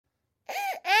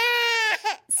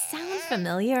Sound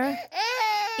familiar?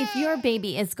 If your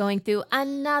baby is going through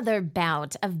another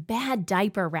bout of bad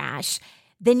diaper rash,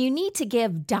 then you need to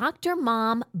give Dr.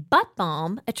 Mom Butt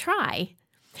Balm a try.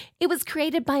 It was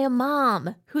created by a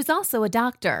mom who's also a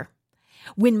doctor.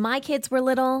 When my kids were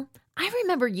little, I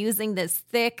remember using this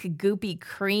thick, goopy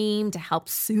cream to help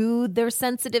soothe their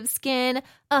sensitive skin.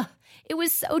 It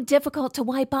was so difficult to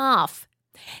wipe off.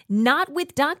 Not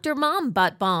with Dr. Mom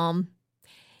Butt Balm.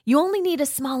 You only need a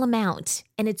small amount,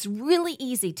 and it's really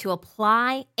easy to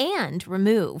apply and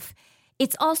remove.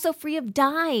 It's also free of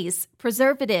dyes,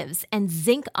 preservatives, and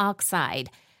zinc oxide,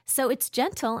 so it's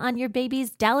gentle on your baby's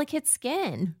delicate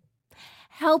skin.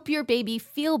 Help your baby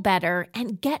feel better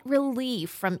and get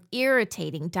relief from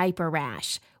irritating diaper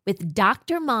rash with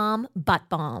Dr. Mom Butt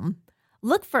Balm.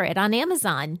 Look for it on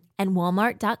Amazon and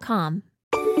Walmart.com.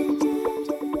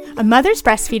 A mother's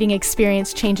breastfeeding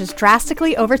experience changes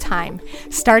drastically over time,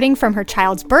 starting from her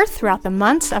child's birth throughout the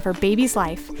months of her baby's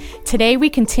life. Today, we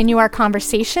continue our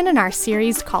conversation in our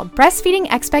series called Breastfeeding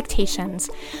Expectations.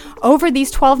 Over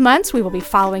these 12 months, we will be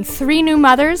following 3 new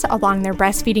mothers along their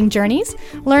breastfeeding journeys,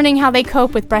 learning how they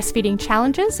cope with breastfeeding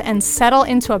challenges and settle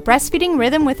into a breastfeeding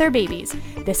rhythm with their babies.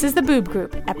 This is the Boob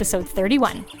Group, episode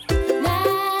 31.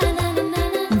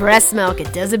 Breast milk,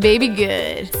 it does a baby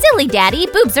good. Silly daddy,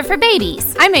 boobs are for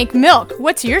babies. I make milk.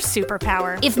 What's your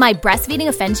superpower? If my breastfeeding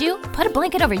offends you, put a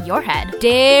blanket over your head.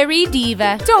 Dairy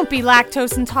diva. Don't be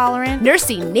lactose intolerant.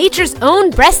 Nursing nature's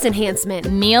own breast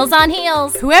enhancement. Meals on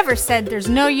heels. Whoever said there's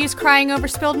no use crying over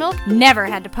spilled milk never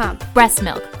had to pump. Breast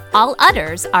milk. All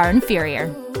others are inferior.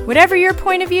 Whatever your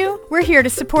point of view, we're here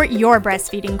to support your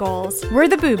breastfeeding goals. We're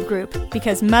the Boob Group,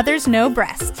 because mothers know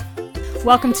breast.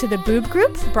 Welcome to the Boob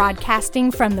Group, broadcasting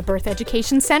from the Birth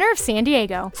Education Center of San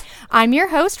Diego. I'm your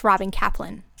host, Robin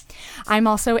Kaplan. I'm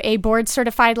also a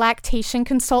board-certified lactation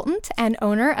consultant and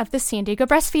owner of the San Diego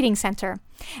Breastfeeding Center.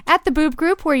 At the Boob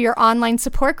Group, we're your online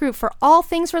support group for all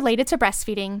things related to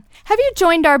breastfeeding. Have you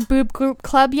joined our Boob Group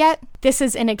Club yet? This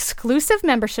is an exclusive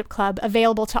membership club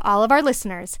available to all of our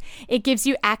listeners. It gives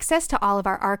you access to all of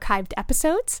our archived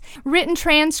episodes, written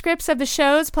transcripts of the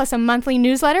shows, plus a monthly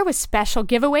newsletter with special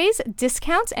giveaways,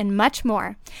 discounts, and much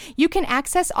more. You can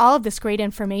access all of this great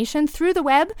information through the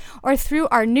web or through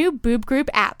our new Boob Group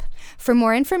app. For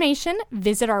more information,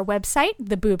 visit our website,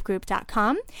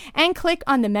 theboobgroup.com, and click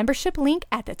on the membership link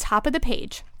at the top of the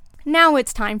page. Now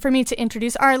it's time for me to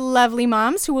introduce our lovely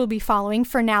moms who will be following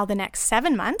for now the next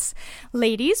 7 months.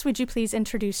 Ladies, would you please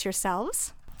introduce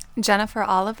yourselves? Jennifer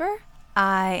Oliver.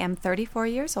 I am 34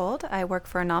 years old. I work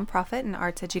for a nonprofit in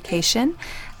arts education.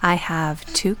 I have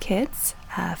 2 kids.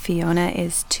 Fiona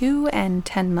is 2 and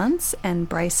 10 months, and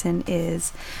Bryson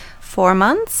is 4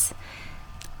 months.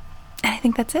 And I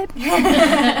think that's it.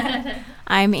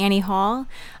 I'm Annie Hall.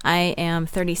 I am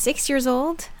 36 years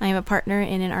old. I am a partner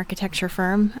in an architecture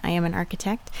firm. I am an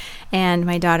architect. And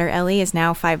my daughter Ellie is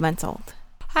now 5 months old.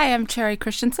 Hi, I'm Cherry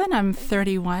Christensen. I'm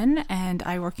 31 and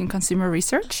I work in consumer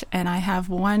research. And I have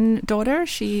one daughter.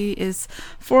 She is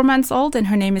 4 months old and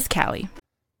her name is Callie.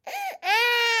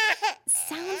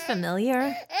 Sound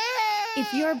familiar?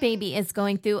 If your baby is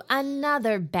going through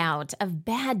another bout of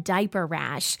bad diaper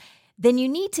rash, then you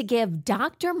need to give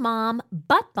Dr. Mom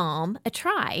Butt Balm a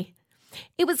try.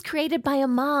 It was created by a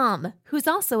mom who's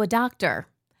also a doctor.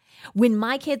 When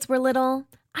my kids were little,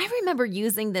 I remember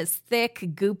using this thick,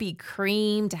 goopy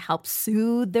cream to help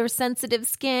soothe their sensitive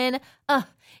skin.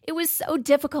 It was so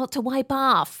difficult to wipe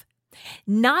off.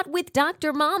 Not with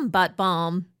Dr. Mom Butt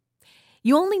Balm.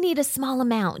 You only need a small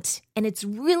amount, and it's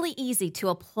really easy to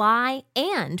apply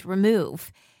and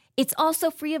remove. It's also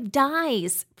free of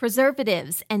dyes,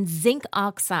 preservatives, and zinc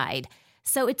oxide,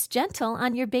 so it's gentle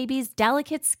on your baby's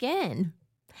delicate skin.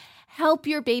 Help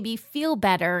your baby feel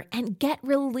better and get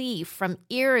relief from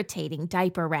irritating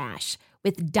diaper rash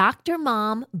with Dr.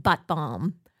 Mom Butt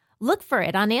Balm. Look for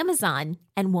it on Amazon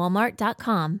and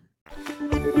Walmart.com.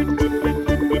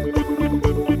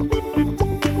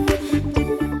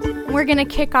 We're going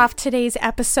to kick off today's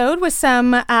episode with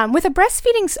with a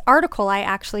breastfeeding article I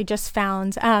actually just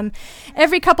found.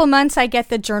 Every couple months I get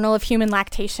the Journal of Human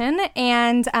Lactation,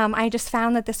 and I just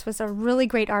found that this was a really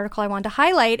great article I wanted to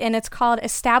highlight, and it's called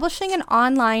Establishing an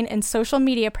Online and Social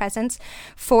Media Presence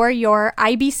for Your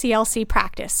IBCLC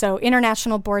Practice, so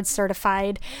International Board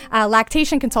Certified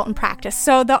Lactation Consultant Practice.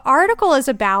 So the article is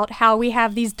about how we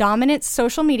have these dominant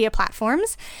social media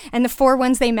platforms, and the 4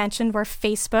 ones they mentioned were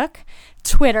Facebook,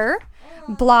 Twitter,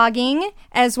 blogging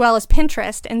as well as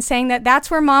Pinterest, and saying that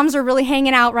that's where moms are really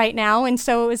hanging out right now. And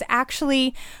so it was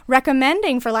actually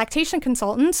recommending for lactation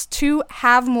consultants to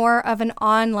have more of an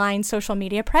online social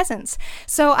media presence.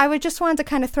 So I would just wanted to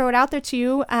kind of throw it out there to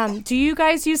you. Do you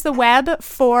guys use the web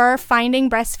for finding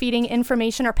breastfeeding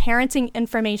information or parenting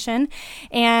information?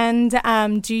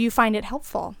 And do you find it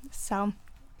helpful? So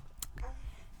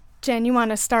Jen, you want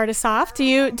to start us off? Do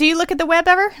you look at the web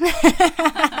ever?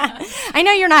 I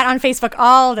know you're not on Facebook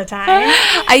all the time.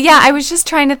 Yeah, I was just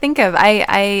trying to think of.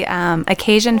 I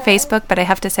occasion Facebook, but I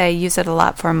have to say I use it a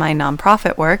lot for my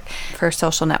nonprofit work, for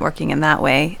social networking in that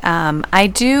way. I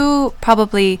do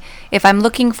probably, if I'm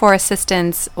looking for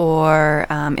assistance or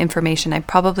information, I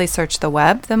probably search the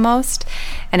web the most.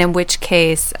 And in which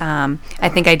case, I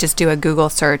think I just do a Google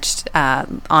search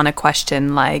on a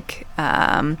question like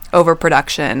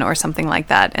overproduction or something like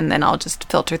that, and then I'll just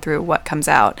filter through what comes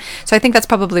out. So I think that's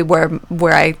probably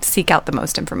where I seek out the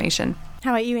most information.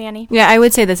 How about you, Annie? Yeah, I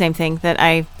would say the same thing, that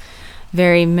I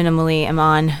very minimally am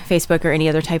on Facebook or any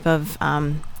other type of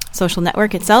social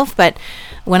network itself, but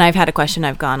when I've had a question,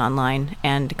 I've gone online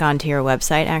and gone to your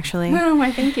website, actually. Oh,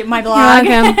 I thank you. My blog.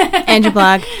 You're welcome. And your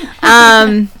blog.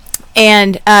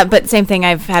 But same thing,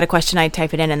 I've had a question, I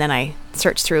type it in, and then I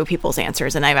search through people's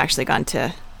answers, and I've actually gone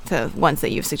to the ones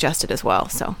that you've suggested as well.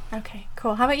 So okay,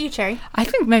 cool. How about you, Cherry? I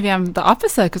think maybe I'm the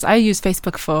opposite, because I use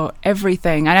Facebook for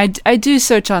everything. And I do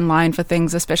search online for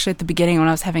things, especially at the beginning when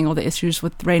I was having all the issues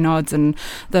with Raynaud's and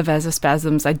the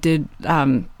vasospasms. I did,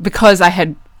 because I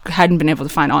hadn't been able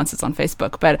to find answers on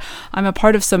Facebook, but I'm a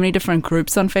part of so many different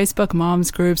groups on Facebook, moms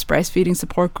groups, breastfeeding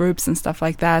support groups and stuff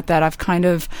like that, that I've kind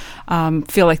of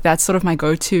feel like that's sort of my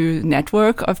go-to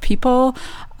network of people.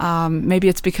 Maybe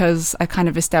it's because I kind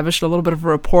of established a little bit of a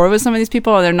rapport with some of these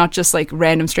people, or they're not just like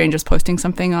random strangers posting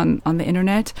something on the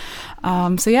internet.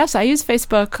 So yes, I use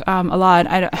Facebook a lot.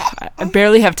 I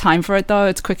barely have time for it, though.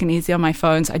 It's quick and easy on my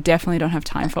phone, so I definitely don't have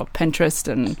time for Pinterest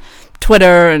and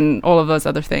Twitter and all of those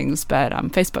other things, but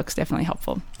Facebook's definitely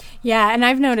helpful. Yeah, and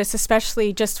I've noticed,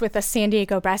 especially just with the San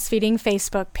Diego Breastfeeding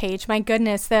Facebook page, my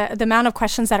goodness, the amount of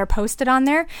questions that are posted on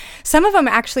there. Some of them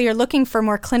actually are looking for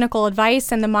more clinical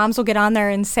advice, and the moms will get on there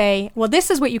and say, well, this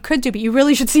is what you could do, but you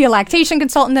really should see a lactation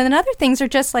consultant. And then other things are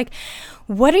just like,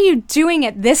 what are you doing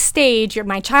at this stage?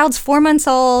 My child's 4 months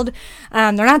old.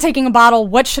 They're not taking a bottle.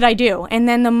 What should I do? And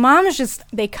then the moms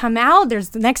they come out. There's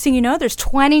the next thing you know, there's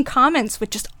 20 comments with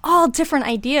just all different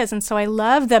ideas. And so I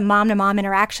love the mom-to-mom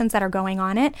interactions that are going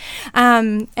on it.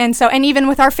 And even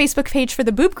with our Facebook page for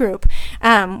the boob group,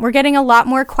 we're getting a lot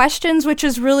more questions, which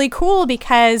is really cool,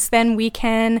 because then we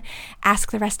can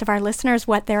ask the rest of our listeners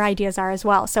what their ideas are as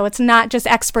well. So it's not just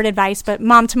expert advice, but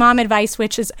mom-to-mom advice,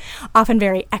 which is often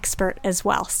very expert as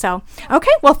well. So,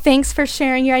 okay, well, thanks for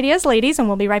sharing your ideas, ladies, and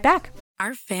we'll be right back.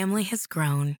 Our family has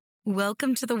grown.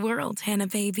 Welcome to the world, Hannah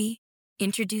baby.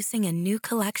 Introducing a new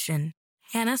collection,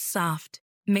 Hannah Soft,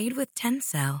 made with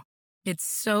Tencel. It's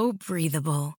so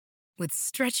breathable, with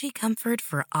stretchy comfort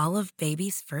for all of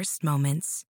baby's first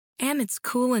moments. And it's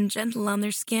cool and gentle on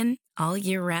their skin all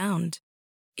year round.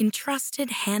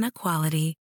 Entrusted Hannah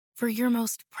quality for your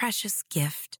most precious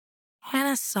gift.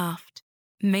 Hannah Soft,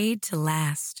 made to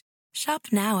last. Shop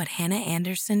now at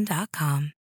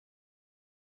hannahanderson.com.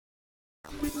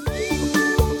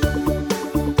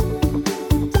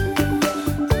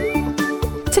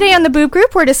 Today on the Boob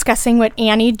Group, we're discussing what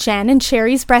Annie, Jen, and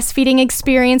Cherry's breastfeeding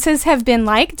experiences have been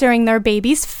like during their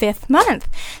baby's 5th month.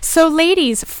 So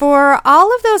ladies, for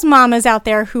all of those mamas out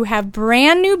there who have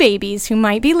brand new babies who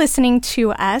might be listening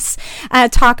to us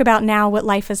talk about now what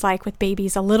life is like with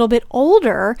babies a little bit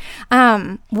older,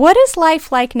 what is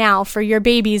life like now for your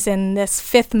babies in this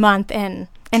 5th month and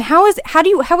how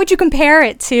would you compare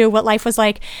it to what life was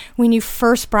like when you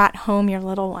first brought home your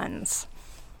little ones?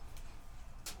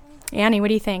 Annie, what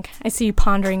do you think? I see you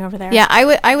pondering over there. Yeah,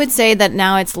 I would say that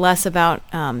now it's less about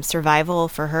survival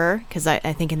for her, because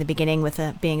I think in the beginning with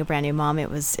being a brand new mom, it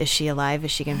was, is she alive?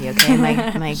 Is she going to be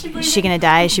okay? Is she going to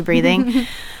die? Is she breathing?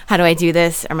 How do I do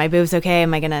this? Are my boobs okay?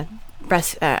 Am I going to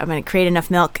I'm going to create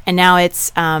enough milk? And now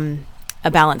it's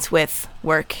a balance with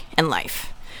work and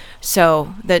life.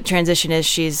 So the transition is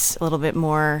she's a little bit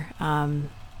more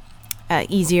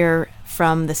easier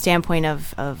from the standpoint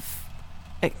of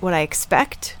what I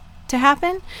expect to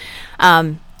happen,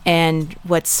 and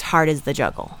what's hard is the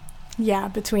juggle. Yeah,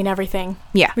 between everything.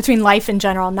 Yeah, between life in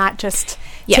general, not just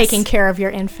taking care of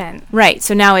your infant. Right.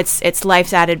 So now it's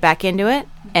life's added back into it,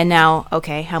 and now,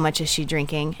 okay, how much is she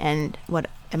drinking, and what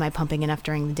am I pumping enough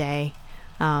during the day?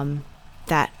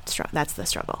 That's the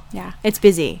struggle. Yeah, it's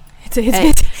busy.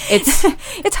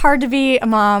 It's hard to be a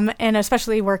mom, and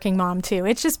especially working mom too.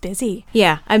 It's just busy.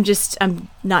 Yeah, I'm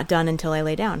not done until I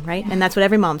lay down, right? And that's what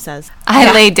every mom says.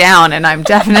 I lay down, and I'm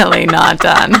definitely not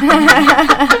done.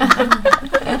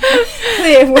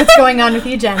 What's going on with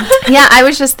you, Jen? Yeah, I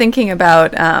was just thinking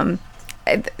about,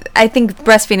 I think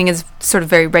breastfeeding is sort of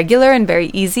very regular and very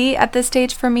easy at this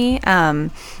stage for me.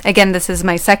 Again, this is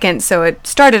my second, so it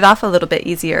started off a little bit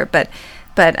easier, but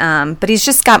he's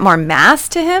just got more mass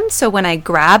to him. So when I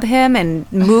grab him and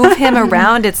move him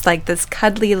around, it's like this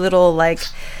cuddly little, like,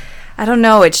 I don't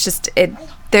know. It's just,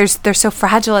 they're so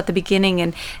fragile at the beginning,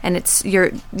 and it's,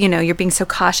 you're being so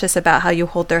cautious about how you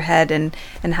hold their head and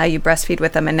how you breastfeed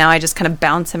with them. And now I just kind of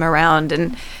bounce him around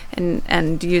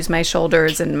and use my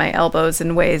shoulders and my elbows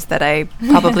in ways that I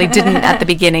probably didn't at the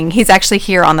beginning. He's actually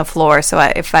here on the floor, so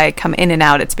if I come in and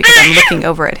out, it's because I'm looking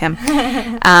over at him.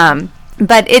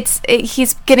 But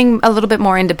he's getting a little bit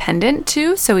more independent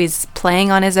too, so he's playing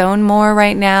on his own more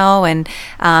right now, and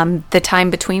the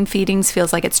time between feedings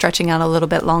feels like it's stretching out a little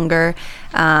bit longer.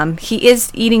 He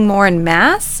is eating more in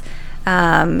mass,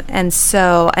 and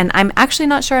I'm actually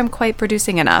not sure I'm quite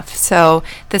producing enough. So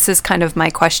this is kind of my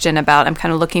question about, I'm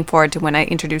kind of looking forward to when I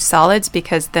introduce solids,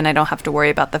 because then I don't have to worry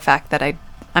about the fact that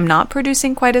I'm not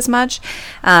producing quite as much,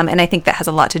 and I think that has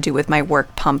a lot to do with my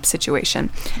work pump situation.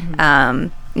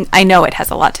 I know it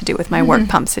has a lot to do with my work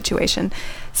pump situation.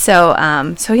 So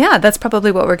yeah, that's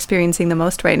probably what we're experiencing the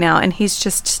most right now. And he's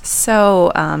just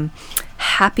so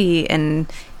happy, and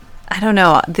I don't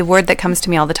know, the word that comes to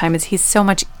me all the time is he's so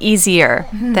much easier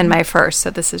than my first. So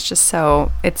this is just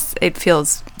it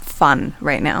feels fun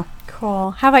right now.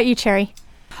 Cool. How about you, Cherry?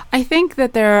 I think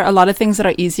that there are a lot of things that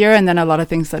are easier and then a lot of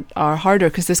things that are harder,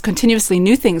 because there's continuously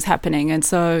new things happening. And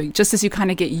so just as you kind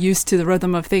of get used to the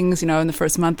rhythm of things, in the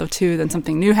first month or two, then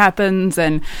something new happens.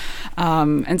 And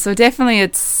so definitely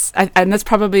and that's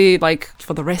probably like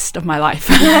for the rest of my life.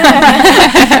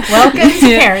 Welcome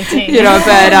to parenting.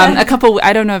 But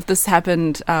I don't know if this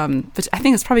happened, but I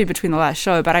think it's probably between the last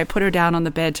show, but I put her down on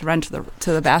the bed to run to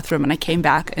the bathroom, and I came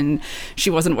back and she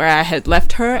wasn't where I had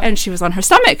left her, and she was on her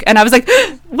stomach. And I was like,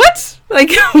 what?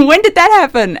 Like, when did that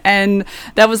happen? And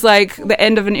that was like the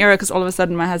end of an era, because all of a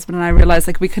sudden my husband and I realized,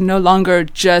 like, we can no longer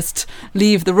just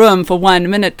leave the room for 1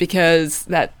 minute, because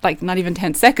that, like, not even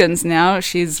 10 seconds now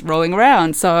she's rolling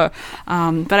around. So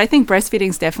but I think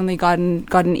breastfeeding's definitely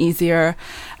gotten easier,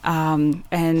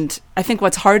 and I think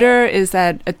what's harder is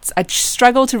that I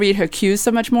struggle to read her cues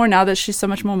so much more now that she's so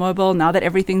much more mobile, now that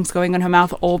everything's going in her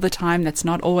mouth all the time. That's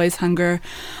not always hunger,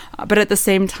 but at the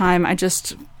same time I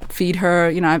just feed her,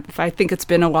 if I think it's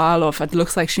been a while or if it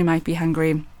looks like she might be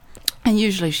hungry. And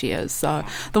usually she is. So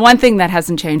the one thing that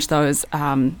hasn't changed, though, is,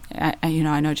 I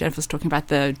know Jennifer's talking about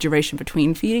the duration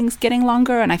between feedings getting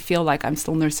longer, and I feel like I'm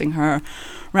still nursing her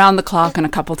round the clock and a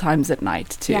couple times at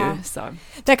night, too. Yeah. So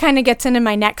that kind of gets into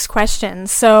my next question.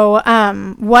 So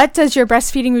what does your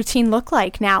breastfeeding routine look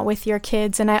like now with your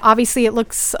kids? And obviously it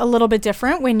looks a little bit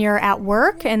different when you're at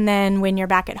work and then when you're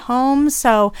back at home.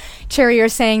 So, Cherry, you're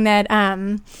saying that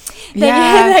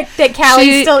that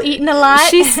Callie's still eating a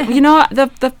lot? She's,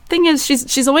 the thing is,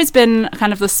 she's always been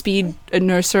kind of the speed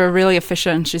nurser, really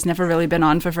efficient. She's never really been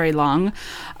on for very long.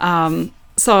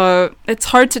 So it's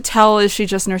hard to tell, is she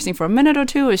just nursing for a minute or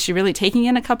two? Is she really taking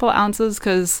in a couple ounces?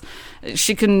 Because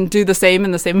she can do the same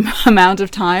in the same amount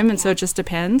of time, and so it just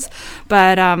depends.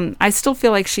 But I still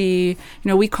feel like she,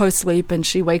 we co-sleep, and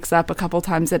she wakes up a couple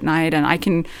times at night, and I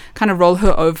can kind of roll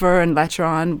her over and latch her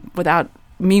on without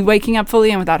me waking up fully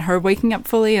and without her waking up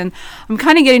fully. And I'm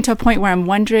kind of getting to a point where I'm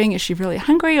wondering, is she really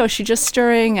hungry, or is she just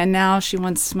stirring and now she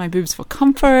wants my boobs for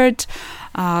comfort?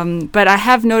 But I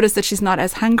have noticed that she's not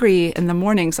as hungry in the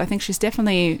morning, so I think she's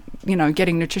definitely,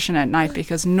 getting nutrition at night,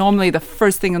 because normally the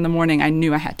first thing in the morning I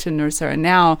knew I had to nurse her, and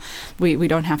now we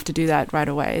don't have to do that right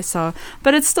away. So,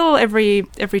 but it's still every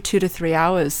 2 to 3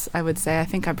 hours, I would say. I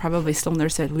think I probably still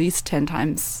nurse her at least 10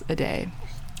 times a day.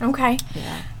 Okay.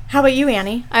 Yeah. How about you,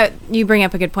 Annie? You bring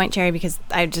up a good point, Cherry, because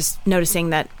I'm just noticing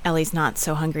that Ellie's not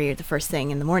so hungry the first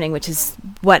thing in the morning, which is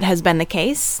what has been the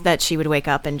case, that she would wake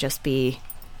up and just be,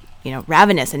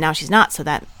 ravenous, and now she's not. So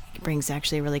that brings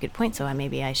actually a really good point. So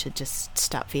maybe I should just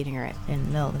stop feeding her in the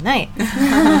middle of the night.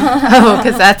 Oh,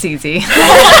 because that's easy.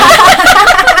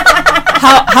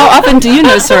 How often do you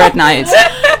nurse her at night?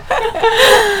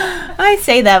 I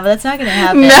say that, but that's not going to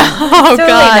happen. No, totally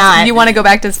God. not. You want to go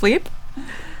back to sleep?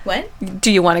 What?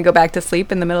 Do you want to go back to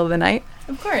sleep in the middle of the night?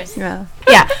 Of course. Yeah.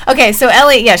 Yeah. Okay. So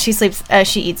Ellie, she sleeps.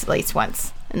 She eats at least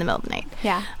once in the middle of the night.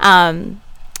 Yeah.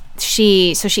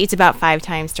 she eats about 5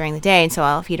 times during the day, and so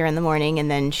I'll feed her in the morning, and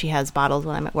then she has bottles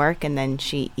when I'm at work, and then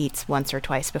she eats once or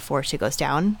twice before she goes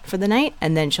down for the night,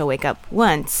 and then she'll wake up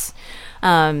once,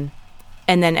 and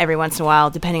then every once in a while,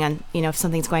 depending on if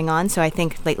something's going on. So I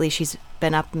think lately she's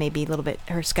been up maybe a little bit.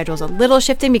 Her schedule's a little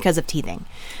shifting because of teething.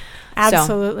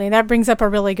 Absolutely. That brings up a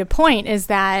really good point, is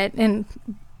that, and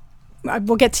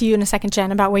we'll get to you in a second,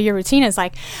 Jen, about what your routine is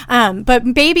like.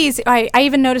 But babies, I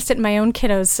even noticed it in my own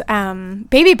kiddo's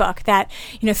baby book that,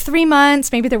 3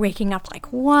 months, maybe they're waking up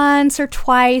like once or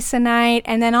twice a night.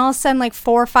 And then all of a sudden, like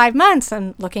 4 or 5 months,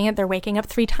 I'm looking at they're waking up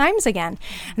 3 times again.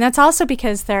 And that's also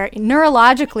because they're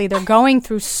neurologically, they're going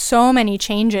through so many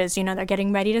changes. They're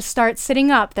getting ready to start sitting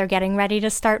up. They're getting ready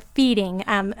to start feeding,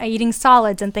 eating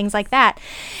solids and things like that.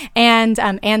 And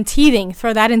teething,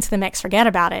 throw that into the mix, forget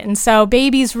about it. And so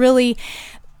babies really,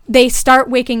 they start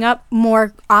waking up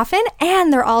more often,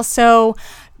 and they're also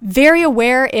very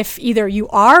aware if either you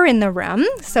are in the room,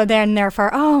 so then therefore,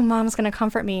 oh, mom's going to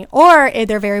comfort me, or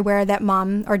they're very aware that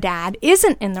mom or dad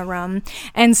isn't in the room,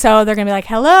 and so they're going to be like,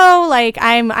 hello, like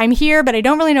I'm here, but I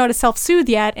don't really know how to self-soothe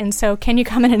yet, and so can you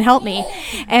come in and help me?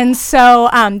 And so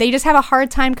they just have a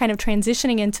hard time kind of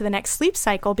transitioning into the next sleep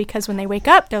cycle, because when they wake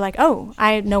up, they're like, oh,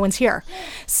 no one's here.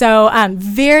 So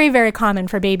very, very common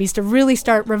for babies to really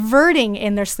start reverting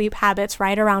in their sleep habits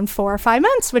right around 4 or 5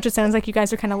 months, which it sounds like you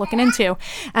guys are kind of looking into.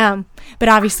 But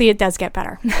obviously it does get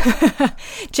better.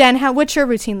 Jen, what's your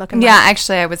routine looking like? Yeah,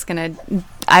 actually, I was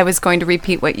going to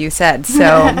repeat what you said.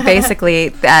 So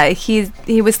basically,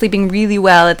 he was sleeping really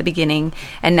well at the beginning,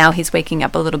 and now he's waking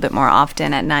up a little bit more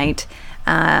often at night.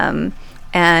 And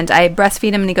I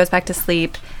breastfeed him, and he goes back to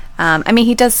sleep.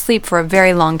 He does sleep for a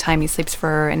very long time. He sleeps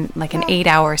for an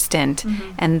 8-hour stint,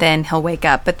 and then he'll wake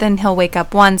up. But then he'll wake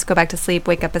up once, go back to sleep,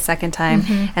 wake up a second time,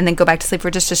 and then go back to sleep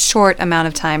for just a short amount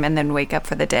of time, and then wake up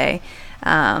for the day.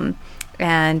 But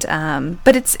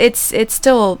it's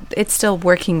still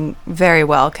working very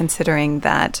well, considering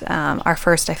that our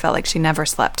first, I felt like she never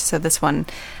slept. So this one,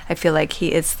 I feel like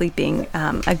he is sleeping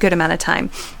a good amount of time.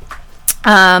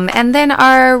 And then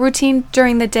our routine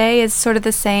during the day is sort of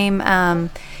the same.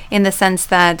 In the sense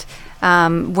that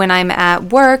when I'm at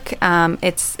work,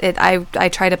 I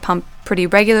try to pump pretty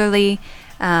regularly,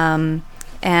 and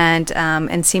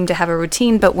seem to have a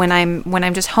routine. But when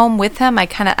I'm just home with him,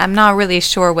 I'm not really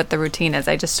sure what the routine is.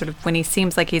 I just sort of, when he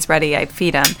seems like he's ready, I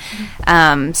feed him.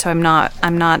 So I'm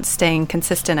not staying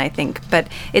consistent, I think. But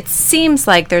it seems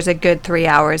like there's a good 3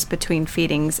 hours between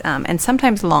feedings, and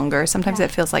sometimes longer. Sometimes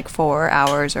it feels like 4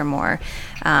 hours or more.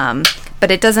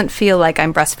 But it doesn't feel like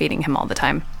I'm breastfeeding him all the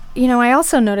time. I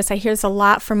also notice, I hear this a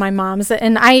lot from my moms,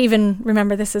 and I even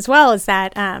remember this as well, is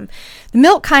that the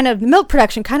milk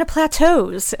production kind of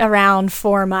plateaus around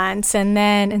 4 months.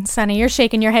 And Sunny, you're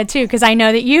shaking your head too, because I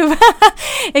know that you've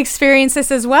experienced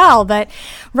this as well. But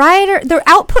their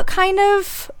output kind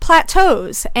of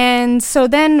plateaus. And so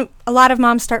then a lot of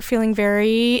moms start feeling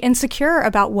very insecure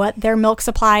about what their milk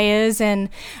supply is, and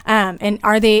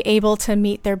are they able to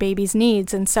meet their baby's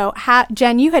needs. And so,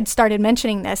 Jen, you had started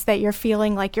mentioning this, that you're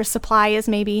feeling like your supply is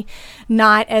maybe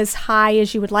not as high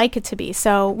as you would like it to be.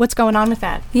 So what's going on with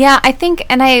that? Yeah, I think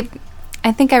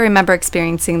I remember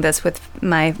experiencing this with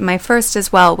my first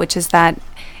as well, which is that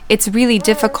it's really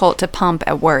difficult to pump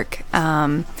at work.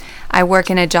 I work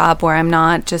in a job where I'm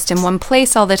not just in one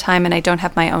place all the time, and I don't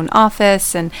have my own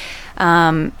office, and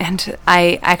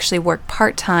I actually work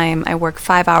part-time. I work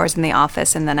 5 hours in the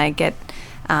office, and then I get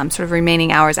sort of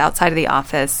remaining hours outside of the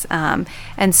office.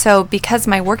 And so because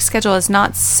my work schedule is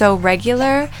not so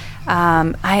regular,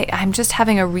 I'm just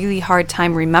having a really hard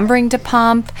time remembering to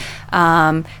pump,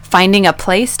 finding a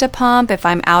place to pump. If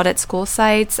I'm out at school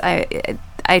sites,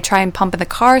 I try and pump in the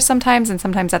car sometimes, and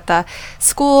sometimes at the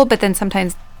school, but then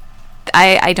sometimes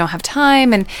I don't have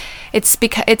time, and it's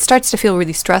because it starts to feel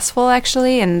really stressful,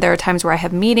 actually. And there are times where I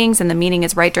have meetings, and the meeting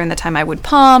is right during the time I would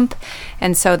pump,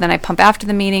 and so then I pump after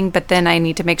the meeting. But then I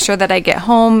need to make sure that I get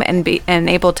home and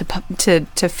able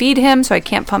to feed him, so I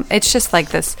can't pump. It's just like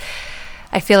this.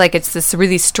 I feel like it's this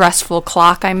really stressful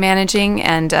clock I'm managing,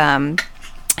 and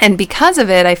because of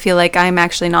it, I feel like I'm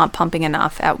actually not pumping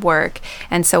enough at work.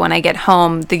 And so when I get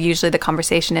home, usually the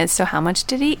conversation is, so how much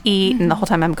did he eat? And the whole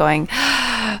time I'm going,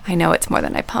 I know it's more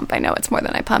than I pump. I know it's more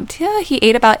than I pumped. Yeah, he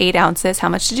ate about 8 ounces. How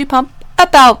much did you pump?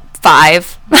 About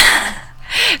 5.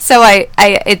 So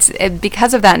it's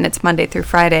because of that, and it's Monday through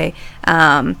Friday,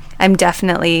 I'm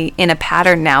definitely in a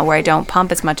pattern now where I don't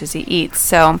pump as much as he eats.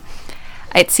 So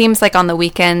it seems like on the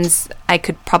weekends I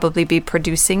could probably be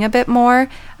producing a bit more.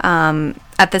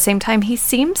 At the same time, he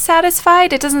seems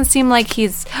satisfied. It doesn't seem like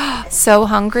he's so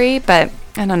hungry, but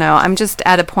I don't know. I'm just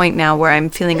at a point now where I'm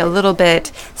feeling a little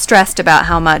bit stressed about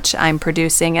how much I'm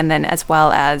producing, and then as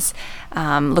well as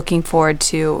looking forward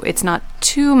to, it's not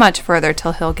too much further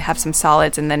till he'll have some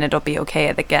solids, and then it'll be okay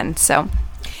again. So,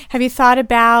 have you thought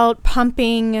about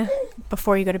pumping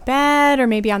before you go to bed, or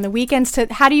maybe on the weekends?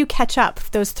 How do you catch up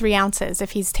those 3 ounces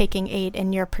if he's taking 8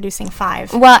 and you're producing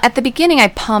 5? Well, at the beginning I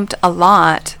pumped a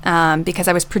lot because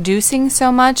I was producing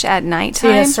so much at nighttime. So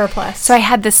you had a surplus. So I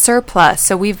had the surplus.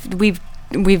 So we've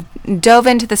dove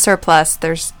into the surplus.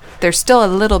 There's still a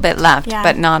little bit left,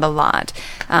 but not a lot.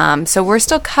 So we're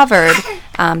still covered.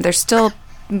 There's still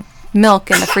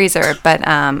milk in the freezer, but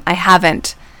I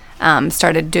haven't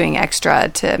started doing extra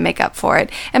to make up for it.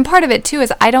 And part of it, too,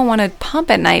 is I don't want to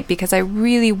pump at night because I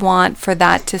really want for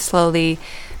that to slowly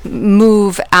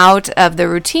move out of the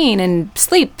routine and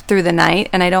sleep through the night,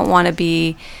 and I don't want to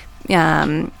be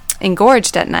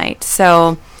engorged at night.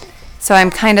 So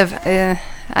I'm kind of...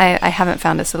 I haven't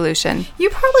found a solution. You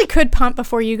probably could pump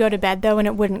before you go to bed, though, and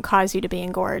it wouldn't cause you to be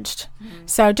engorged.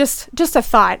 So just a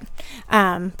thought.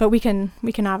 But we can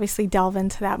obviously delve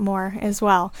into that more as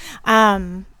well.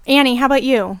 Annie, how about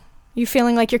you? You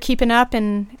feeling like you're keeping up,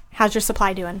 and how's your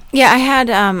supply doing? Yeah, I had,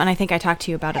 and I think I talked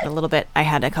to you about it a little bit. I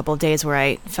had a couple of days where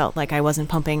I felt like I wasn't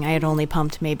pumping. I had only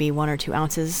pumped maybe 1 or 2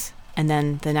 ounces. And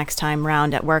then the next time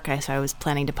round at work, I was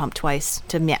planning to pump twice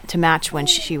to match when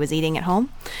she was eating at home.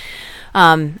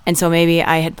 And so maybe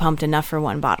I had pumped enough for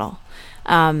 1 bottle.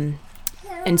 And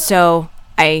so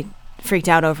I freaked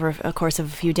out over a course of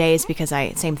a few days because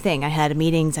same thing. I had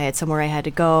meetings, I had somewhere I had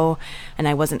to go, and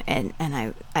I wasn't in,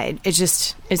 and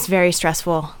it's very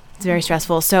stressful. It's very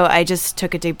stressful. So I just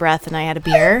took a deep breath and I had a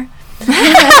beer.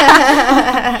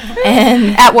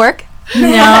 And at work?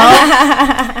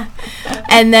 No.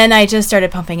 And then I just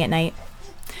started pumping at night.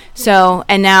 So,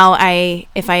 and now I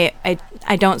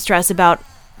don't stress about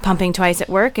pumping twice at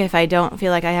work if I don't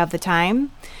feel like I have the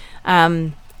time.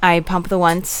 I pump the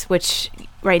once, which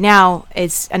right now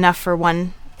is enough for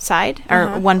 1 side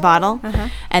or 1 bottle.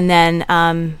 And then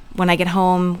when I get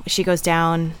home, she goes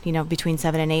down, between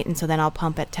 7 and 8. And so then I'll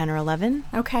pump at 10 or 11.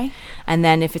 Okay. And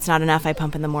then if it's not enough, I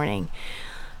pump in the morning.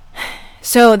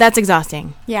 So that's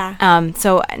exhausting. Yeah.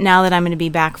 So now that I'm going to be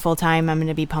back full time, I'm going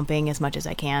to be pumping as much as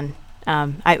I can.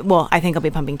 I think I'll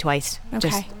be pumping twice.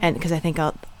 Okay. Because I think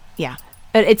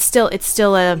but it's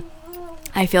still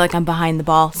I feel like I'm behind the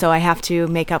ball, so I have to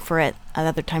make up for it at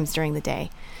other times during the day.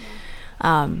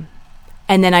 And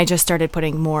then I just started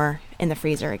putting more in the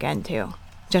freezer again too,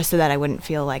 just so that I wouldn't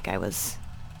feel like I was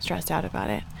stressed out about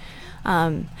it.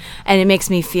 And it makes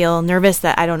me feel nervous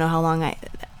that I don't know how long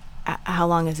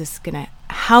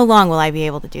will I be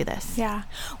able to do this? Yeah.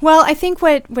 Well, I think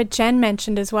what Jen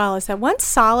mentioned as well is that once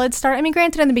solids start,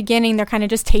 granted in the beginning, they're kind of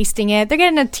just tasting it. They're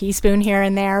getting a teaspoon here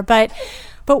and there, but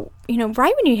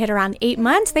right when you hit around 8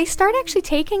 months, they start actually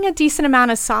taking a decent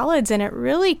amount of solids, and it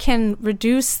really can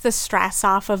reduce the stress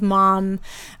off of mom.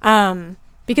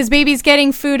 Because baby's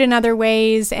getting food in other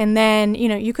ways, and then,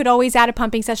 you could always add a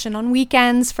pumping session on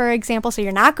weekends, for example, so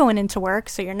you're not going into work,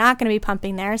 so you're not going to be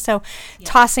pumping there. So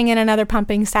tossing in another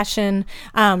pumping session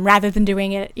rather than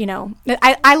doing it,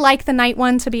 I like the night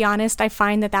one, to be honest. I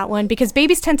find that one, because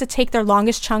babies tend to take their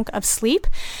longest chunk of sleep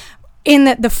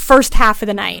in the first half of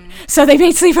the night. So they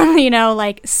may sleep from,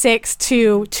 like 6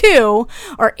 to 2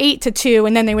 or 8 to 2,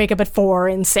 and then they wake up at 4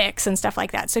 and 6 and stuff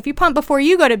like that. So if you pump before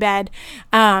you go to bed,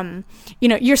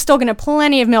 you're still going to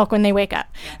plenty of milk when they wake up.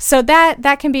 So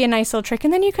that can be a nice little trick.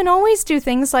 And then you can always do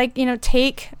things like,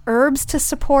 take herbs to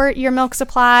support your milk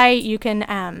supply. You can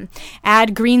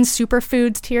add green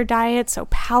superfoods to your diet, so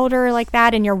powder like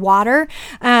that in your water.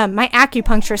 My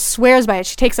acupuncturist swears by it.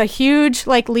 She takes a huge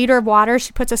liter of water.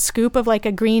 She puts a scoop of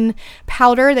a green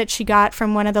powder that she got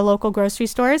from one of the local grocery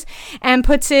stores and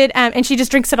puts it, and she just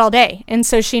drinks it all day. And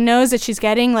so she knows that she's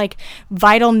getting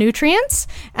vital nutrients,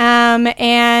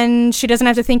 and she doesn't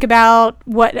have to think about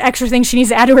what extra things she needs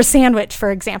to add to her sandwich,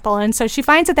 for example. And so she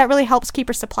finds that really helps keep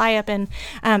her supply up. And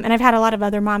I've had a lot of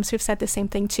other moms who've said the same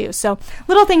thing too. So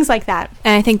little things like that.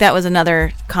 And I think that was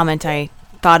another comment I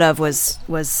thought of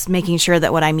was making sure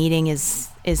that what I'm eating is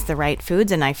the right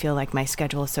foods. And I feel like my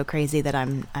schedule is so crazy that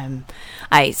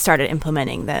I started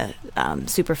implementing the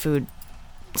superfood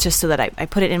just so that I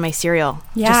put it in my cereal,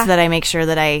 just so that I make sure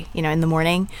that I, in the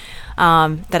morning,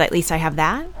 that at least I have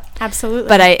that. Absolutely.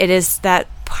 But it is that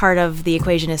part of the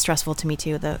equation is stressful to me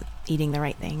too, the eating the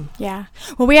right thing. Yeah.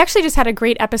 Well, we actually just had a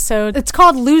great episode. It's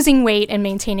called Losing Weight and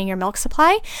Maintaining Your Milk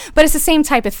Supply, but it's the same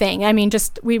type of thing.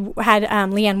 We had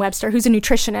Leanne Webster, who's a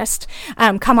nutritionist,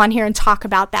 come on here and talk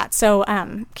about that. So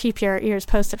keep your ears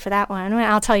posted for that one.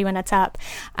 I'll tell you when it's up.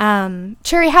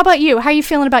 Cherry, how about you? How are you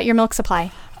feeling about your milk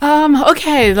supply?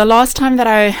 Okay, the last time that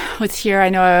I was here, I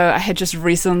know I had just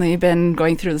recently been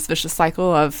going through this vicious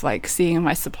cycle of like seeing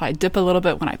my supply dip a little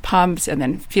bit when I pumped and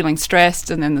then feeling stressed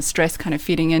and then the stress kind of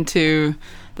feeding into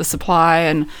the supply.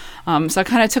 And so I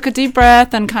kind of took a deep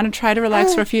breath and kind of tried to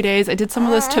relax for a few days. I did some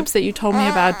of those tips that you told me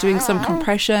about, doing some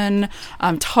compression.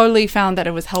 Totally found that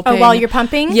it was helping. Oh, while you're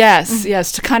pumping? Yes,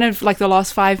 yes. To kind of like the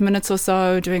last 5 minutes or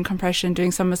so, doing compression,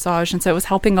 doing some massage. And so it was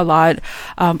helping a lot.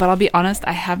 But I'll be honest,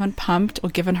 I haven't pumped or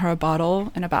given her a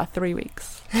bottle in about 3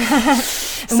 weeks.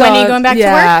 And when are you going back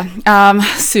to work?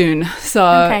 Soon. So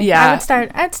okay. yeah,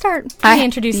 I'd start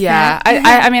reintroducing that.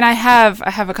 I mean, I have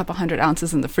a couple 100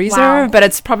 ounces in the freezer, but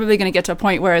it's probably going to get to a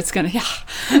point where it's going to.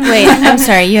 Wait, I'm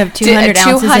sorry. You have 200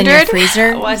 ounces in your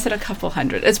freezer? Well, I said a couple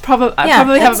hundred. It's probably I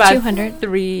probably have about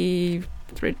 200.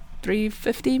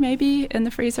 350 maybe in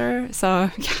the freezer. So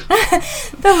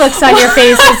the looks on your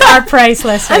faces are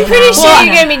priceless. I'm pretty sure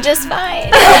you're gonna be just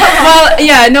fine. Well,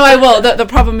 yeah, no, I will. The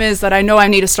problem is that I know I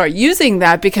need to start using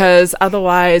that because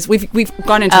otherwise we've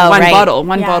gone into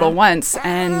one bottle once,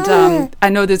 and I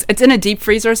know it's in a deep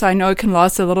freezer, so I know it can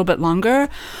last a little bit longer,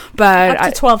 but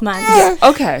up to 12 months. Yeah,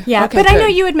 okay. Yeah, okay, but good. I know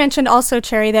you had mentioned also,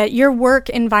 Cherry, that your work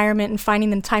environment and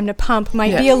finding the time to pump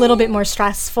might be a little bit more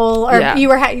stressful, or you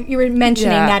were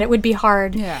mentioning that it would be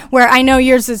hard. Yeah. Where I know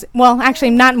yours is, well,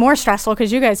 actually not more stressful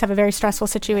because you guys have a very stressful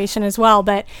situation as well.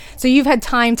 But so you've had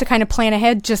time to kind of plan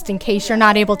ahead just in case you're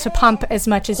not able to pump as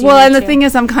much as you Well, need and the to. thing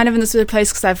is, I'm kind of in this weird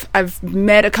place because I've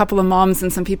met a couple of moms,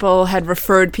 and some people had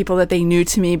referred people that they knew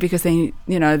to me because they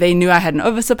knew I had an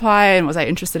oversupply, and was I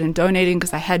interested in donating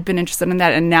because I had been interested in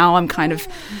that, and now I'm kind of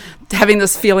having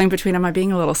this feeling between, am I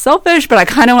being a little selfish, but I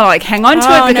kind of want to like hang on to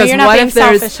it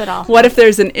because what if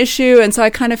there's an issue? And so I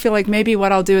kind of feel like maybe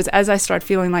what I'll do is, as I start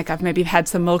feeling like I've maybe had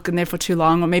some milk in there for too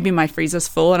long, or maybe my freezer's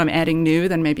full and I'm adding new,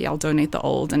 then maybe I'll donate the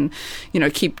old and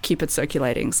keep it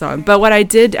circulating. So, but what I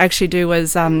did actually do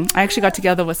was I actually got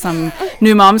together with some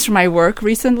new moms from my work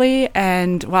recently,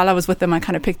 and while I was with them, I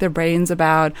kind of picked their brains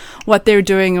about what they're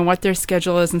doing and what their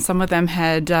schedule is, and some of them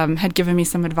had given me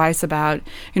some advice about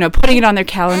putting it on their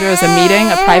calendar as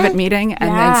a private meeting,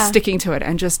 and then sticking to it,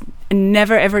 and just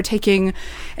never ever taking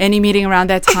any meeting around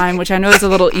that time, which I know is a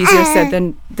little easier said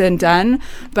than done,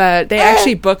 but they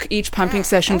actually book each pumping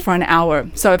session for an hour.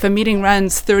 So if a meeting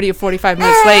runs 30 or 45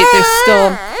 minutes late, they're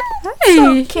still...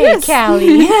 Okay,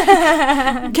 Callie.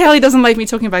 Callie doesn't like me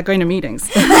talking about going to meetings.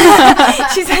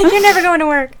 She's like, you're never going to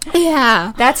work.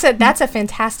 Yeah. That's a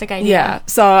fantastic idea. Yeah.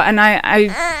 So, and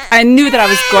I knew that I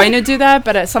was going to do that,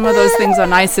 but some of those things are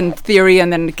nice in theory,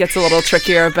 and then it gets a little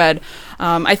trickier. But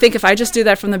I think if I just do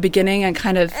that from the beginning and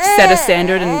kind of set a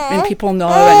standard and people know,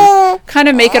 and kind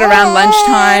of make it around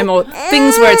lunchtime, or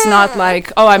things where it's not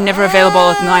like, oh, I'm never available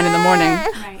at 9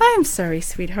 a.m. I'm sorry,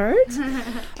 sweetheart.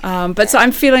 But so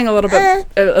I'm feeling a little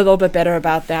bit better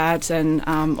about that, and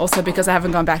also because I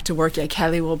haven't gone back to work yet,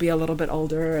 Kelly will be a little bit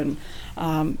older, and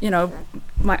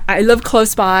I live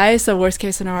close by, so worst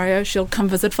case scenario, she'll come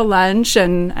visit for lunch,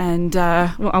 and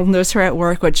I'll nurse her at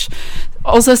work, which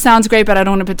also sounds great, but I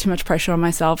don't want to put too much pressure on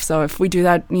myself. So if we do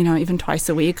that, even twice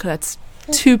a week, that's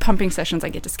 2 pumping sessions I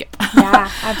get to skip.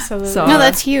 Yeah, absolutely. So, no,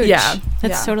 that's huge. Yeah,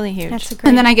 that's totally huge. That's great.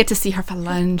 And then I get to see her for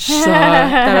lunch, so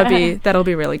that'll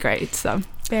be really great. So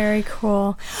very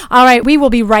cool. All right, we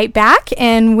will be right back,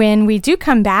 and when we do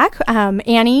come back,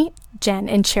 Annie, Jen,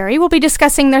 and Cherry will be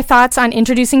discussing their thoughts on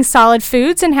introducing solid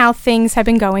foods and how things have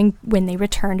been going when they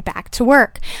returned back to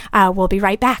work. We'll be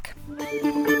right back.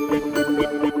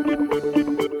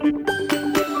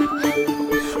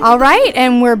 All right,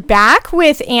 and we're back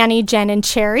with Annie, Jen, and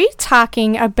Cherry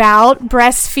talking about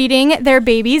breastfeeding their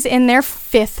babies in their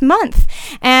 5th month.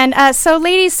 And so,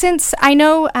 ladies, since I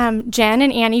know Jen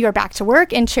and Annie, you're back to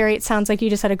work, and Cherry, it sounds like you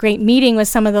just had a great meeting with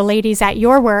some of the ladies at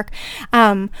your work,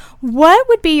 what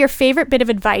would be your favorite bit of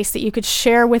advice that you could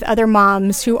share with other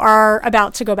moms who are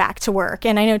about to go back to work?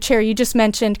 And I know, Cherry, you just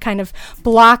mentioned kind of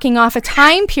blocking off a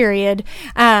time period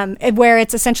where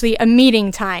it's essentially a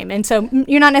meeting time. And so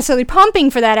you're not necessarily pumping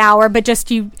for that hour, but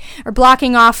just you are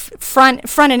blocking off front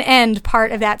and end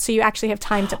part of that, so you actually have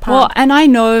time to pump. Well, and I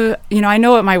know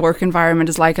what my work environment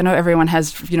is like. I know everyone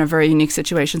has very unique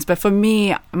situations, but for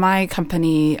me, my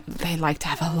company, they like to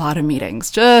have a lot of meetings,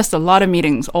 just a lot of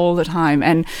meetings all the time,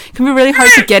 and it can be really hard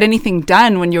to get anything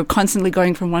done when you're constantly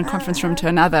going from one conference room to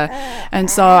another. And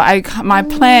so my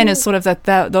plan is sort of that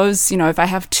those, if I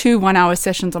have 2 1-hour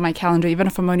sessions on my calendar, even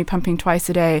if I'm only pumping twice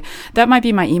a day, that might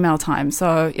be my email time.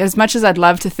 So as much as I'd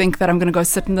love to think that I'm going to go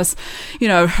sit in this,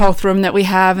 health room that we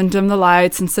have and dim the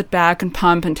lights and sit back and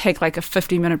pump and take like a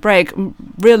 50-minute break.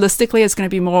 Realistically, it's going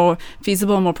to be more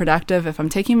feasible and more productive if I'm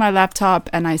taking my laptop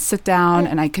and I sit down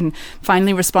and I can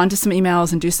finally respond to some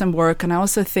emails and do some work. And I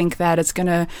also think that it's going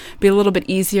to be a little bit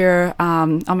easier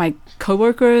on my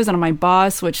coworkers and on my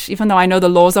boss, which even though I know the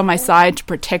law's on my side to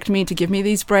protect me, to give me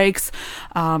these breaks,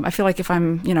 I feel like if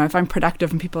I'm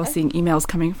productive and people are seeing emails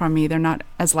coming from me, they're not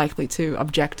as likely to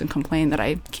object and complain that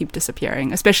I keep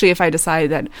disappearing, especially if I decide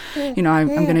that, I'm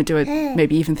going to do it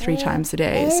maybe even 3 times a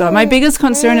day. So my biggest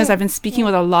concern is I've been speaking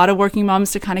with a lot of working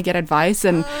moms to kind of get advice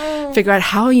and figure out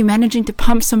how are you managing to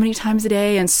pump so many times a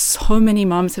day. And so many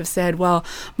moms have said, well,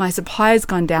 my supply has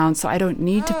gone down, so I don't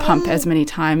need to pump as many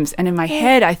times. And in my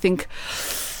head, I think,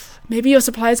 maybe your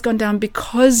supply has gone down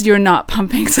because you're not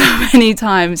pumping so many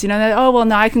times. That, oh, well,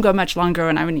 now I can go much longer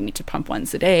and I only need to pump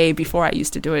once a day. Before I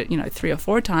used to do it, 3 or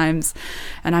 4 times.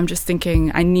 And I'm just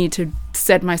thinking I need to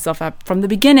set myself up from the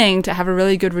beginning to have a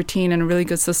really good routine and a really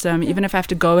good system, even if I have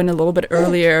to go in a little bit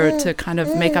earlier to kind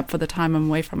of make up for the time I'm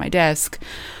away from my desk,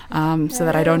 so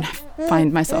that I don't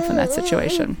find myself in that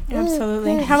situation.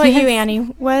 Absolutely. How about you, Annie?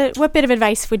 What bit of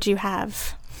advice would you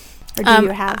have? Or do you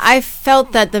have? I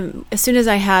felt that as soon as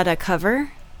I had a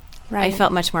cover, right. I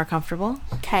felt much more comfortable.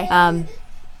 Okay. And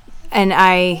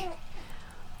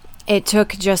it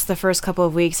took just the first couple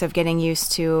of weeks of getting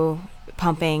used to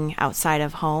pumping outside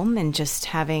of home and just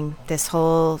having this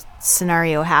whole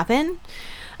scenario happen.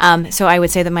 So I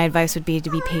would say that my advice would be to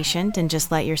be patient and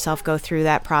just let yourself go through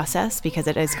that process, because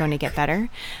it is going to get better.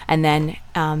 And then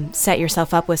set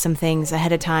yourself up with some things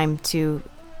ahead of time to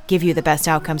give you the best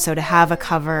outcome. So to have a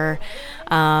cover,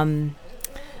 the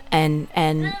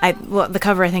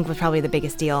cover I think was probably the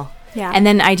biggest deal. Yeah. And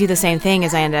then I do the same thing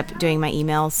as I end up doing my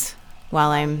emails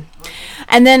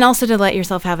and then also to let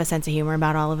yourself have a sense of humor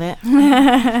about all of it.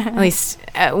 At least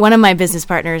one of my business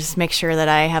partners makes sure that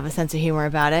I have a sense of humor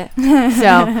about it.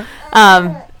 So,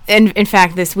 in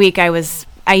fact, this week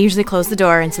I usually close the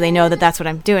door, and so they know that that's what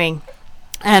I'm doing,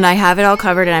 and I have it all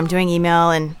covered, and I'm doing email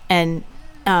and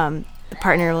the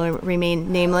partner will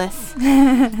remain nameless.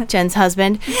 Jen's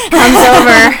husband comes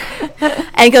over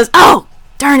and goes, "Oh,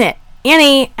 darn it,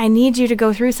 Annie, I need you to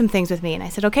go through some things with me." And I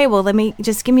said, "Okay, well, give me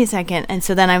a second." And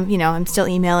so then I'm still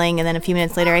emailing, and then a few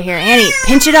minutes later I hear, "Annie,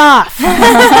 pinch it off."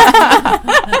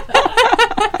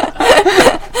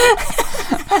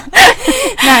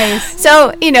 Nice.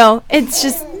 So, it's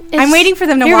just... I'm waiting for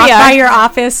them to walk by your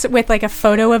office with like a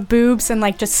photo of boobs and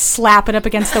like just slap it up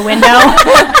against the window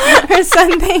or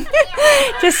something.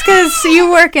 Just because you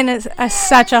work in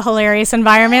such a hilarious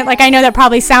environment. Like, I know that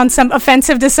probably sounds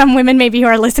offensive to some women maybe who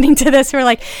are listening to this who are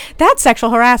like, that's sexual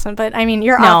harassment. But I mean,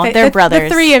 they're brothers.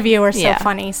 The 3 of you are so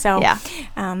funny. So, yeah.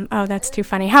 Oh, that's too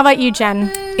funny. How about you,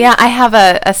 Jen? Yeah, I have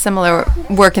a similar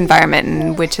work environment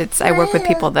in which I work with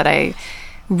people that I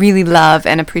really love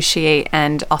and appreciate,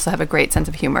 and also have a great sense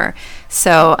of humor.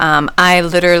 So I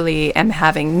literally am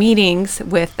having meetings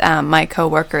with my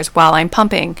coworkers while I'm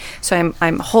pumping. So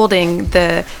I'm holding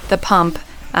the pump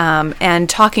and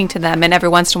talking to them, and every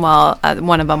once in a while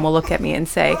one of them will look at me and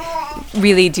say,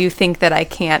 "Really, do you think that I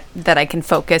can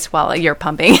focus while you're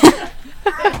pumping?"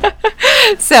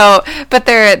 So, but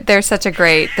they're such a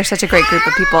great group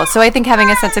of people. So I think having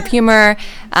a sense of humor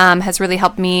has really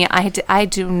helped me. I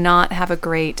do not have a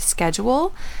great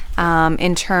schedule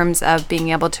in terms of being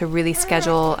able to really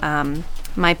schedule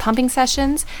my pumping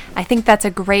sessions. I think that's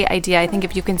a great idea. I think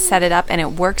if you can set it up and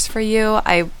it works for you,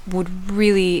 I would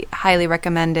really highly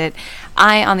recommend it.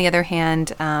 I, on the other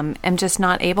hand, am just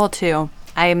not able to.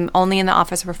 I'm only in the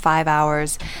office for 5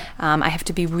 hours. I have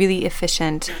to be really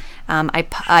efficient.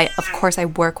 Of course, I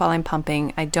work while I'm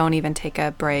pumping. I don't even take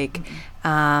a break.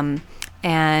 And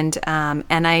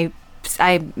I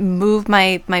move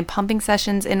my pumping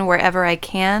sessions in wherever I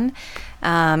can.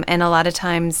 And a lot of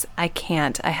times I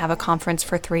can't. I have a conference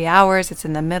for 3 hours. It's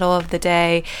in the middle of the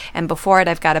day. And before it,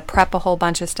 I've got to prep a whole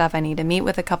bunch of stuff. I need to meet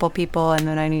with a couple people, and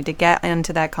then I need to get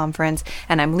into that conference.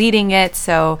 And I'm leading it,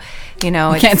 so,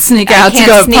 I can't sneak out to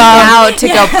go pump.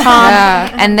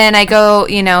 Yeah. And then I go,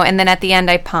 and then at the end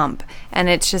I pump. And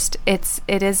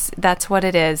that's what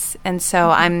it is. And so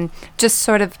I'm just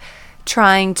sort of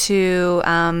trying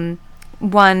to,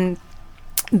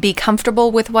 be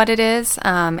comfortable with what it is,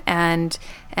 and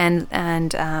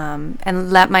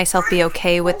let myself be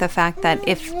okay with the fact that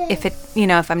if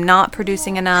I'm not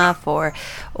producing enough, or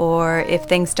if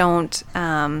things don't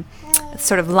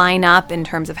sort of line up in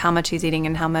terms of how much he's eating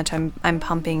and how much I'm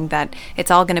pumping, that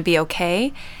it's all going to be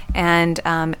okay. and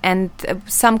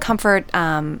some comfort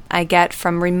I get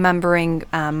from remembering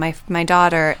my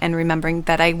daughter and remembering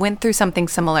that I went through something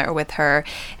similar with her,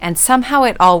 and somehow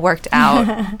it all worked out.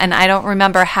 And I don't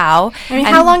remember how. I mean,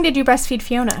 how long did you breastfeed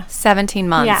Fiona? 17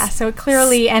 months. Yeah, so it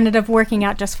clearly ended up working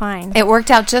out just fine. It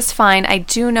worked out just fine. I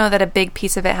do know that a big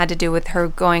piece of it had to do with her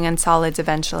going on solids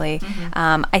eventually.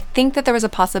 Mm-hmm. I think that there was a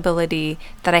possibility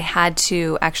that I had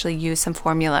to actually use some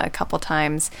formula a couple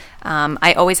times.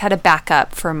 I always had a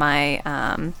backup for my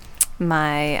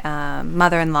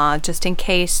mother-in-law, just in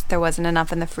case there wasn't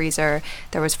enough in the freezer.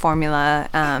 There was formula,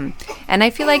 and I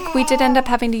feel like we did end up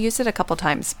having to use it a couple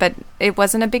times, but it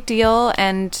wasn't a big deal.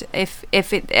 And if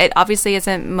it obviously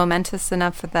isn't momentous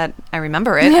enough that I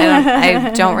remember it,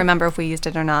 I don't remember if we used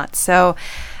it or not. So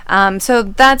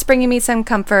that's bringing me some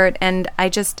comfort, and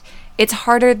it's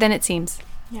harder than it seems.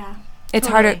 Yeah, it's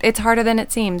harder. It's harder than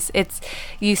it seems. It's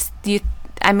you.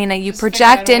 You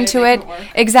project into it.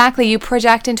 Exactly. You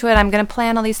project into it. I'm going to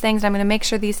plan all these things. I'm going to make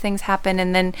sure these things happen.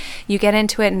 And then you get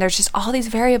into it, and there's just all these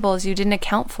variables you didn't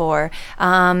account for.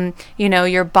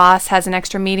 Your boss has an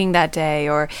extra meeting that day,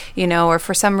 or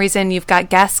for some reason you've got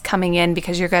guests coming in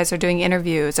because you guys are doing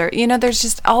interviews, or, there's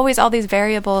just always all these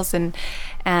variables, and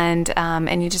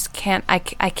you just can't, I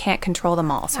can't control them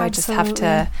all. So Absolutely. I just have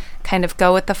to kind of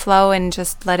go with the flow and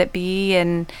just let it be.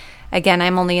 And again,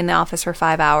 I'm only in the office for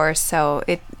 5 hours, so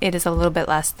it is a little bit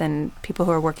less than people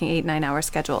who are working 8-9 hour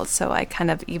schedules. So I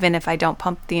kind of, even if I don't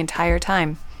pump the entire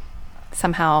time,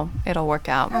 somehow it'll work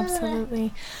out.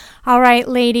 Absolutely. All right,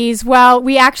 ladies. Well,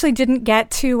 we actually didn't get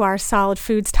to our solid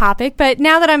foods topic, but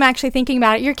now that I'm actually thinking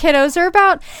about it, your kiddos are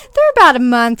about a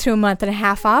month to a month and a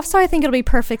half off, so I think it'll be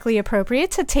perfectly appropriate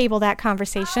to table that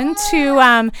conversation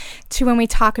to when we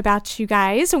talk about you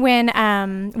guys when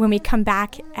we come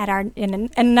back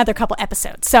in another couple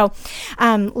episodes. So,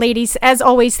 ladies, as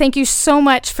always, thank you so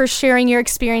much for sharing your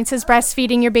experiences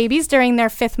breastfeeding your babies during their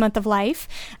 5th month of life.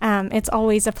 It's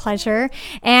always a pleasure.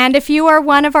 And if you are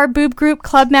one of our Boob Group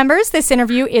Club members, this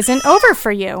interview isn't over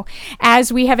for you,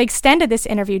 as we have extended this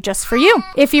interview just for you.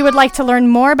 If you would like to learn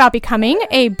more about becoming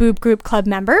a Boob Group Club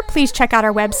member, please check out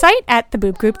our website at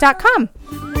theboobgroup.com.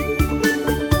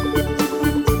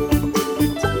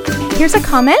 Here's a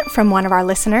comment from one of our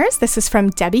listeners. This is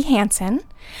from Debbie Hansen.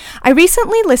 I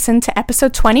recently listened to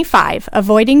episode 25,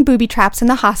 Avoiding Booby Traps in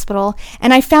the Hospital,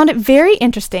 and I found it very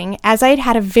interesting, as I had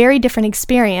had a very different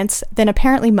experience than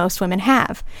apparently most women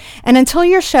have. And until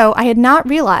your show, I had not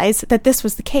realized that this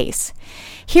was the case.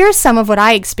 Here's some of what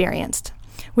I experienced.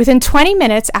 Within 20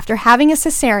 minutes after having a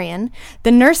cesarean,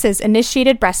 the nurses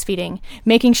initiated breastfeeding,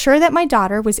 making sure that my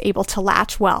daughter was able to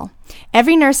latch well.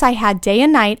 Every nurse I had day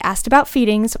and night asked about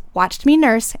feedings, watched me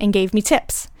nurse, and gave me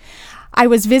tips. I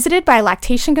was visited by a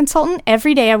lactation consultant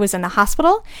every day I was in the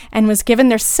hospital and was given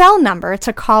their cell number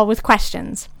to call with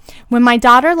questions. When my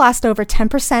daughter lost over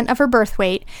 10% of her birth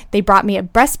weight, they brought me a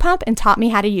breast pump and taught me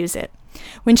how to use it.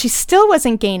 When she still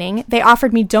wasn't gaining, they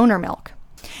offered me donor milk.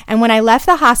 And when I left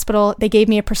the hospital, they gave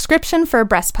me a prescription for a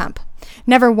breast pump.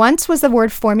 Never once was the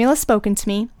word formula spoken to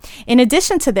me. In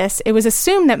addition to this, it was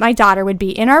assumed that my daughter would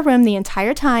be in our room the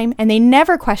entire time, and they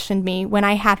never questioned me when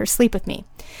I had her sleep with me.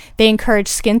 They encouraged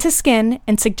skin to skin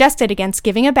and suggested against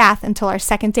giving a bath until our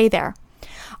 2nd day there.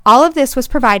 All of this was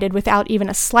provided without even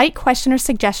a slight question or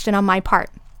suggestion on my part.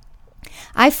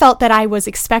 I felt that I was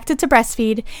expected to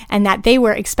breastfeed and that they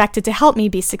were expected to help me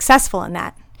be successful in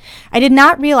that. I did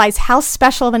not realize how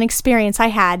special of an experience I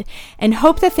had and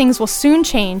hope that things will soon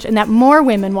change and that more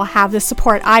women will have the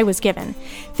support I was given.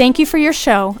 Thank you for your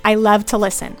show. I love to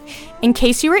listen. In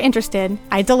case you were interested,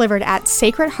 I delivered at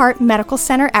Sacred Heart Medical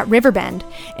Center at Riverbend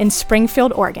in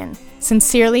Springfield, Oregon.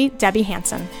 Sincerely, Debbie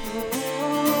Hansen.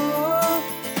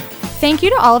 Thank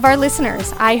you to all of our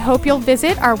listeners. I hope you'll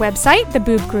visit our website,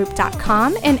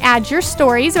 theboobgroup.com, and add your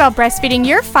stories about breastfeeding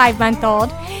your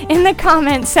 5-month-old in the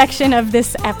comment section of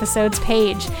this episode's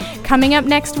page. Coming up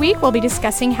next week, we'll be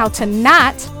discussing how to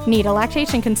not need a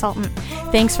lactation consultant.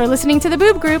 Thanks for listening to The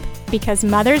Boob Group, because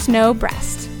mothers know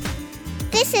breast.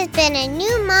 This has been a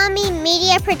New Mommy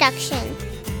Media production.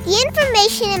 The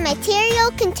information and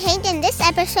material contained in this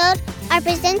episode are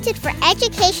presented for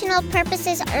educational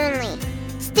purposes only.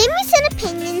 Statements and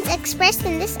opinions expressed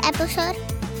in this episode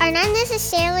are not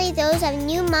necessarily those of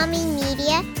New Mommy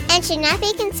Media and should not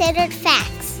be considered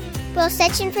facts. While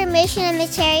such information and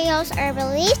materials are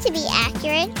believed to be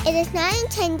accurate, it is not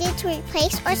intended to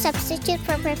replace or substitute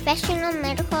for professional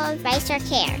medical advice or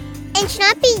care, and should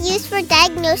not be used for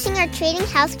diagnosing or treating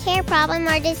healthcare problem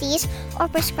or disease or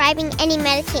prescribing any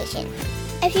medication.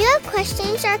 If you have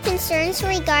questions or concerns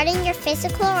regarding your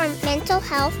physical or mental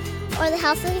health or the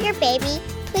health of your baby,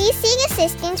 Please seek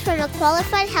assistance from a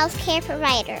qualified healthcare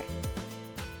provider.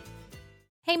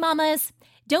 Hey mamas,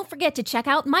 don't forget to check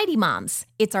out Mighty Moms.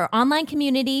 It's our online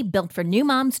community built for new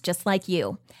moms just like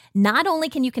you. Not only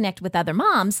can you connect with other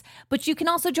moms, but you can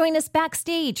also join us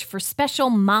backstage for special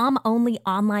mom-only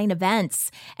online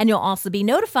events. And you'll also be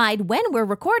notified when we're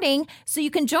recording so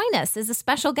you can join us as a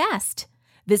special guest.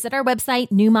 Visit our website,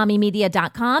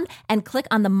 newmommymedia.com, and click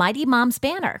on the Mighty Moms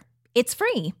banner. It's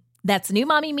free. That's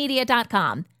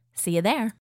newmommymedia.com. See you there.